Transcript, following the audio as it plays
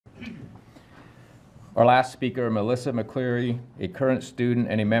Our last speaker, Melissa McCleery, a current student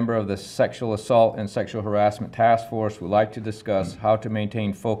and a member of the Sexual Assault and Sexual Harassment Task Force, would like to discuss how to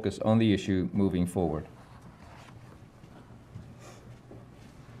maintain focus on the issue moving forward.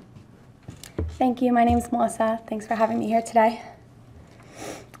 Thank you. My name is Melissa. Thanks for having me here today.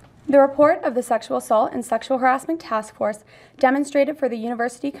 The report of the Sexual Assault and Sexual Harassment Task Force demonstrated for the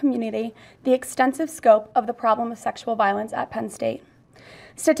university community the extensive scope of the problem of sexual violence at Penn State.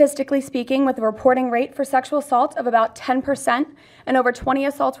 Statistically speaking, with a reporting rate for sexual assault of about 10% and over 20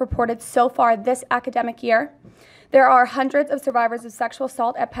 assaults reported so far this academic year, there are hundreds of survivors of sexual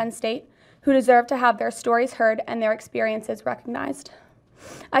assault at Penn State who deserve to have their stories heard and their experiences recognized.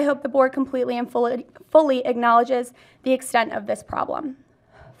 I hope the board completely and fully acknowledges the extent of this problem.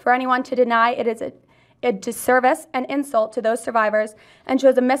 For anyone to deny it is a disservice and insult to those survivors and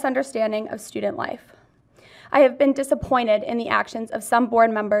shows a misunderstanding of student life. I have been disappointed in the actions of some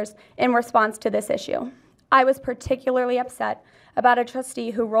board members in response to this issue. I was particularly upset about a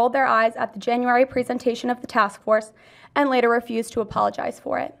trustee who rolled their eyes at the January presentation of the task force and later refused to apologize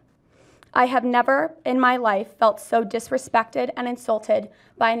for it. I have never in my life felt so disrespected and insulted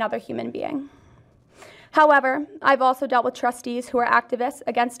by another human being. However, I've also dealt with trustees who are activists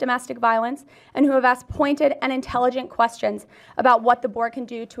against domestic violence and who have asked pointed and intelligent questions about what the board can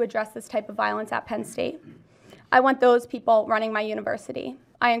do to address this type of violence at Penn State. I want those people running my university.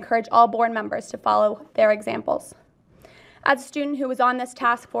 I encourage all board members to follow their examples. As a student who was on this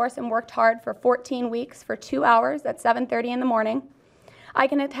task force and worked hard for 14 weeks for 2 hours at 7:30 in the morning, I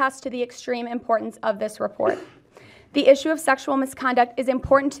can attest to the extreme importance of this report. The issue of sexual misconduct is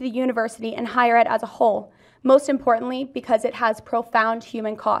important to the university and higher ed as a whole, most importantly because it has profound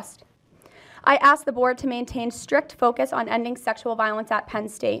human cost. I ask the board to maintain strict focus on ending sexual violence at Penn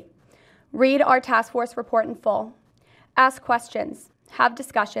State. Read our task force report in full. Ask questions, have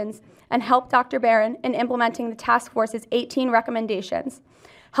discussions, and help Dr. Barron in implementing the task force's 18 recommendations.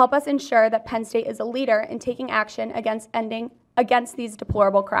 Help us ensure that Penn State is a leader in taking action against these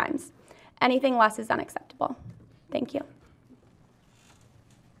deplorable crimes. Anything less is unacceptable. Thank you.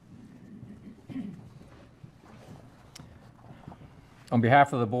 On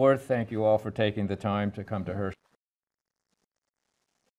behalf of the board, thank you all for taking the time to come to her